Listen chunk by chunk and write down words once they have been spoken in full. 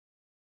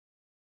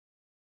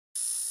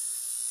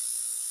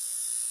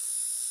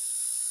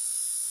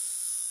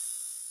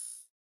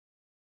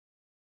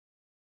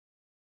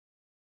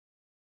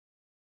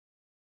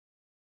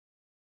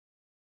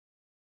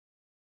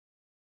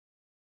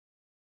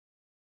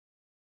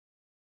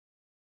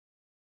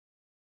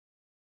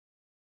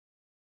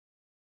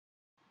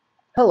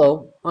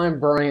Hello, I'm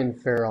Brian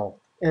Ferrill,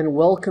 and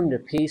welcome to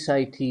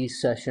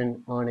PaceIT's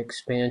session on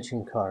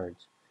expansion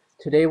cards.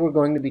 Today we're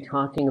going to be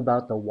talking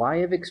about the why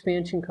of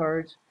expansion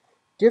cards,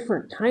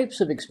 different types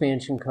of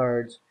expansion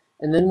cards,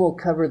 and then we'll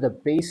cover the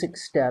basic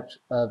steps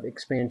of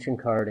expansion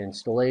card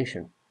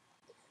installation.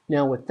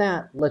 Now with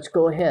that, let's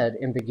go ahead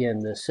and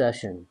begin this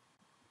session.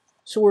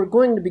 So we're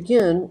going to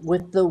begin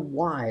with the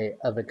why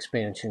of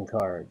expansion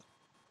cards.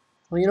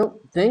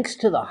 Well, thanks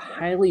to the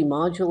highly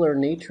modular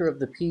nature of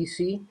the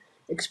PC,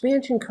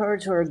 expansion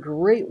cards are a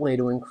great way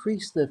to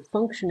increase the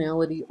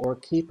functionality or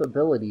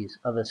capabilities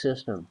of a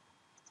system.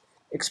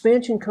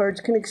 Expansion cards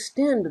can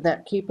extend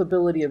that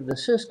capability of the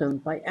system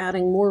by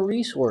adding more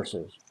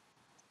resources.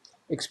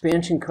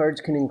 Expansion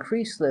cards can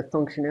increase the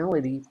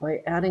functionality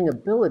by adding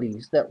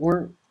abilities that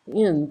weren't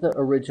in the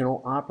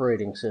original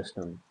operating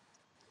system.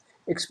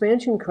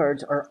 Expansion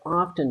cards are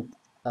often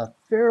a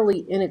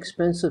fairly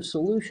inexpensive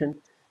solution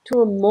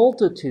to a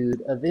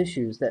multitude of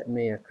issues that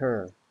may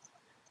occur.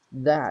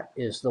 That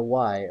is the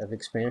why of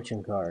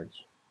expansion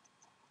cards.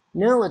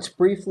 Now let's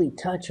briefly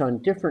touch on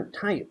different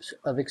types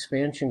of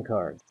expansion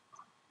cards.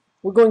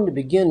 We're going to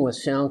begin with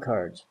sound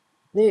cards.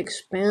 They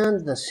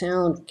expand the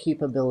sound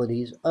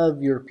capabilities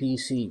of your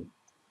PC.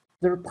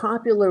 They're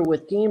popular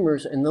with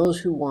gamers and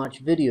those who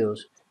watch videos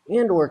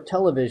and/or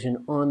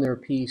television on their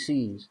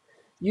PCs.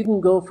 You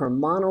can go from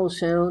mono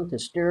sound to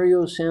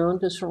stereo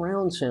sound to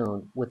surround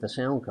sound with a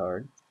sound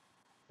card.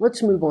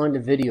 Let's move on to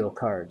video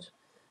cards.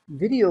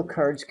 Video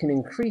cards can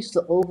increase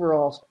the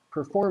overall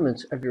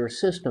performance of your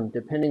system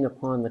depending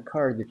upon the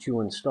card that you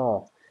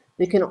install.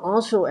 They can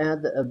also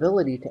add the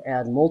ability to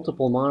add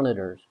multiple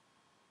monitors.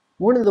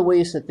 One of the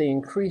ways that they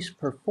increase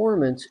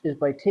performance is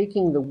by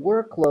taking the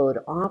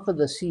workload off of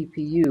the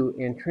CPU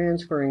and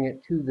transferring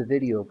it to the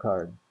video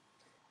card.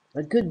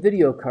 A good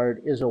video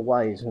card is a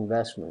wise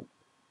investment.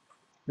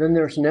 Then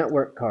there's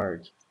network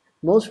cards.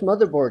 Most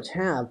motherboards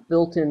have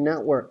built-in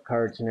network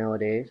cards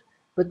nowadays,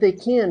 but they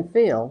can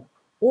fail,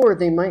 or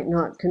they might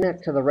not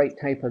connect to the right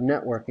type of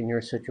network in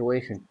your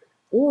situation.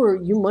 Or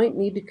you might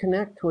need to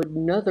connect to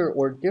another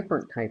or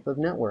different type of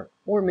network,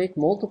 or make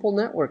multiple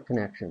network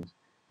connections.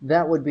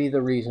 That would be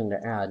the reason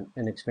to add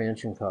an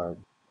expansion card.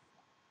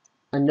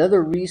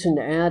 Another reason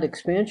to add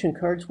expansion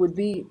cards would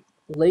be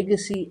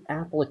legacy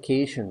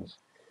applications.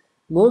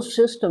 Most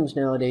systems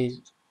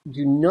nowadays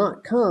do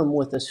not come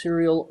with a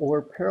serial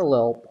or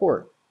parallel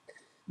port,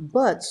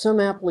 but some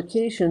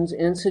applications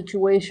and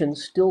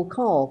situations still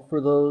call for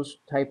those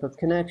type of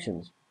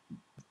connections.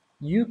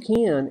 You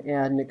can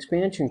add an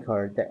expansion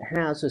card that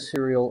has a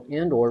serial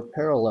and/or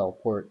parallel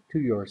port to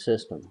your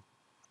system.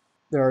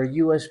 There are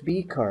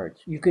USB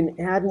cards. You can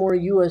add more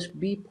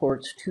USB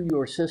ports to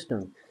your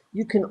system.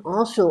 You can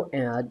also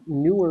add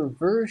newer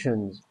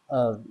versions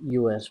of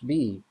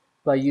USB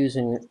by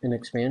using an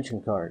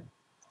expansion card.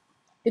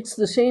 It's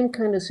the same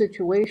kind of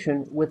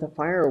situation with a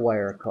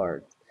FireWire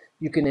card.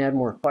 You can add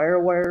more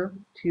FireWire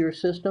to your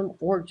system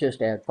or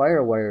just add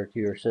FireWire to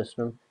your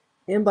system.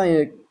 And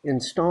by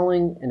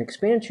installing an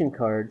expansion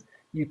card,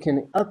 you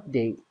can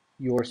update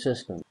your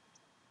system.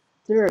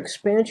 There are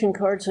expansion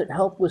cards that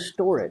help with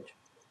storage.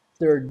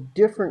 There are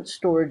different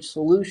storage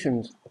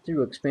solutions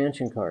through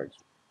expansion cards.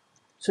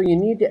 So you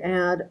need to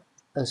add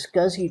a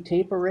SCSI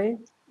tape array?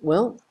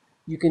 Well,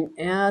 you can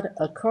add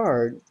a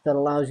card that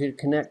allows you to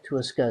connect to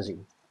a SCSI.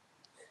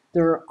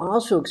 There are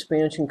also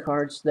expansion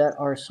cards that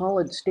are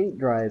solid state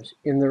drives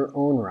in their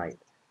own right.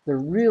 They're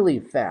really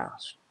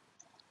fast.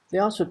 They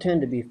also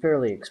tend to be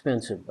fairly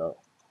expensive though.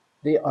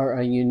 They are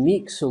a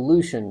unique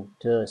solution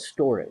to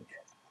storage.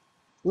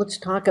 Let's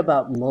talk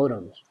about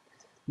modems.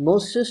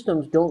 Most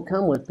systems don't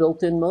come with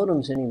built-in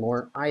modems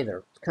anymore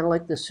either. It's kind of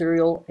like the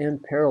serial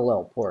and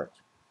parallel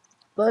ports.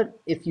 But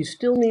if you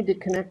still need to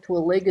connect to a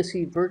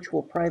legacy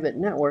virtual private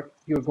network,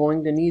 you're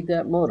going to need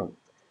that modem.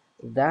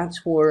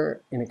 That's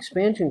where an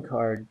expansion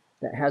card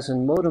that has a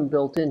modem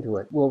built into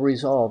it will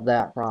resolve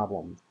that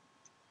problem.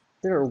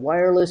 There are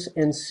wireless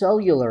and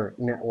cellular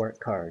network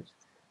cards.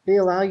 They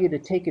allow you to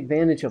take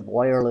advantage of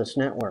wireless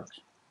networks.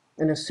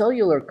 And a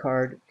cellular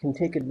card can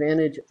take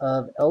advantage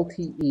of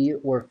LTE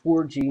or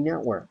 4G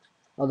networks,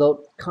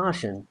 although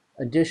caution,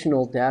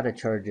 additional data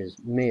charges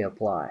may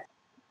apply.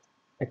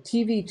 A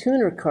TV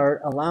tuner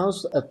card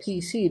allows a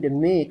PC to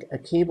make a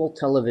cable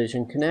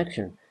television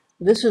connection.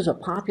 This is a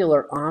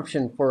popular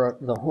option for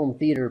the home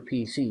theater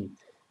PC.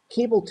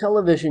 Cable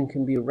television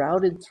can be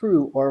routed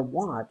through or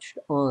watched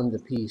on the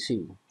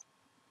PC.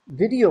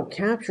 Video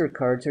capture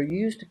cards are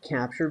used to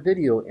capture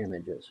video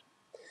images.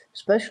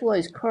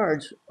 Specialized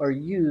cards are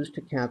used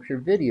to capture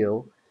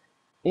video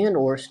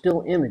and/or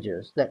still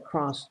images that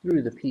cross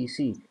through the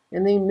PC,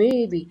 and they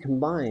may be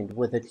combined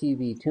with a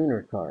TV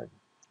tuner card.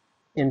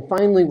 And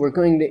finally, we're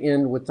going to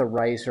end with the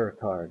riser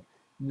card.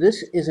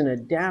 This is an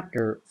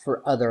adapter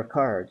for other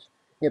cards.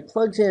 It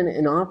plugs in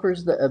and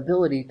offers the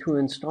ability to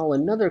install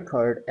another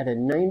card at a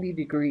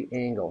 90-degree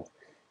angle.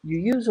 You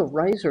use a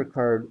riser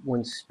card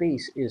when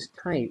space is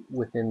tight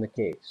within the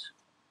case.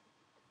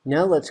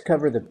 Now let's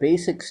cover the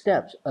basic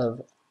steps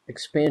of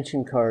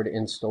expansion card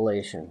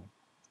installation.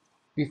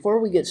 Before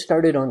we get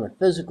started on the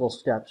physical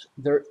steps,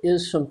 there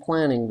is some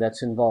planning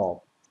that's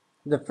involved.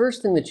 The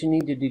first thing that you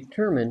need to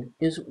determine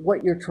is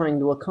what you're trying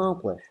to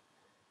accomplish.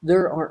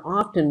 There are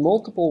often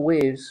multiple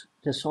ways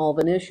to solve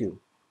an issue.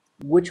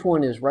 Which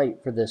one is right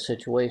for this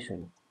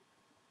situation?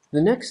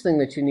 The next thing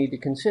that you need to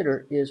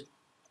consider is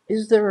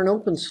there an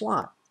open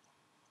slot?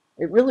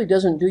 It really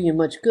doesn't do you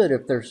much good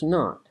if there's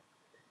not.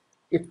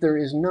 If there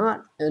is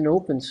not an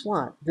open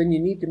slot, then you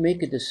need to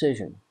make a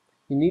decision.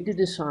 You need to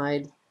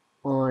decide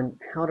on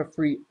how to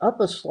free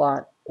up a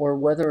slot or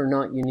whether or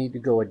not you need to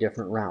go a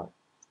different route.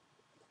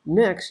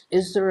 Next,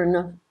 is there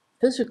enough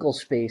physical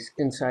space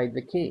inside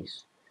the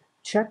case?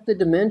 Check the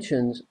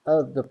dimensions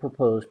of the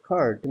proposed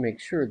card to make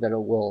sure that it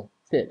will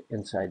fit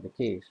inside the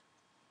case.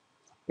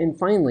 And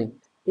finally,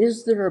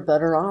 is there a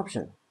better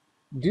option?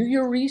 Do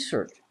your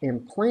research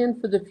and plan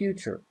for the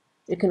future.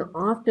 It can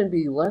often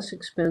be less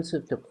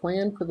expensive to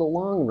plan for the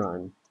long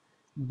run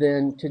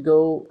than to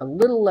go a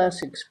little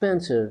less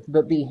expensive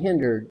but be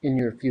hindered in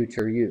your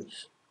future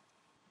use.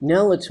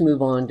 Now let's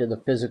move on to the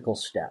physical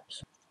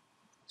steps.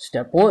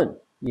 Step 1.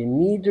 You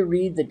need to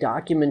read the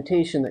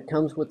documentation that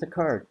comes with the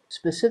card.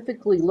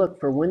 Specifically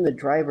look for when the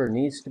driver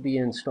needs to be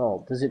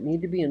installed. Does it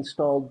need to be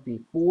installed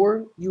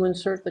before you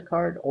insert the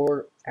card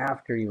or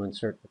after you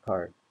insert the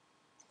card?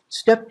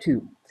 Step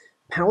 2.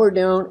 Power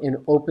down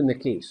and open the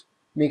case.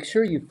 Make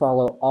sure you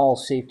follow all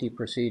safety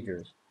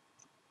procedures.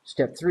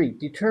 Step 3.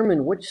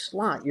 Determine which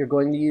slot you're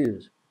going to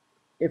use.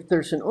 If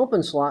there's an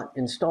open slot,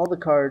 install the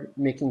card,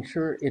 making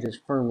sure it is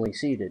firmly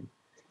seated.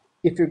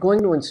 If you're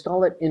going to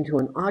install it into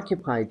an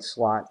occupied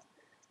slot,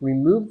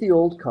 remove the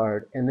old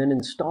card and then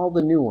install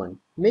the new one,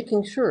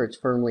 making sure it's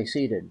firmly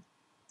seated.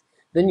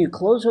 Then you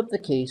close up the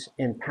case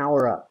and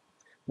power up.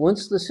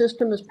 Once the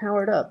system is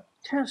powered up,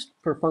 test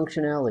for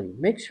functionality.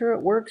 Make sure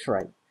it works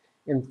right.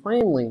 And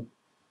finally,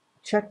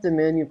 check the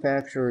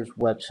manufacturer's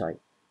website.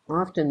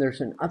 Often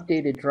there's an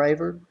updated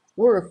driver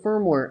or a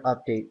firmware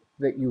update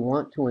that you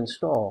want to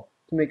install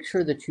to make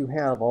sure that you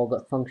have all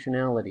the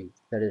functionality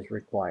that is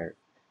required.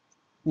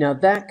 Now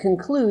that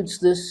concludes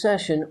this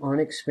session on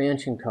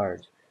expansion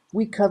cards.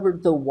 We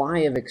covered the why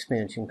of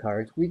expansion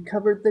cards, we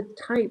covered the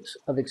types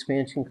of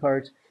expansion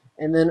cards,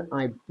 and then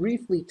I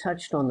briefly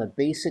touched on the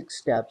basic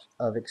steps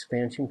of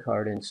expansion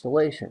card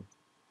installation.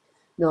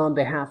 Now on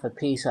behalf of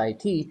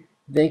PaceIT,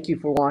 thank you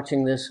for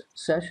watching this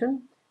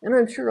session, and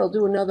I'm sure I'll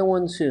do another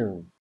one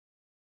soon.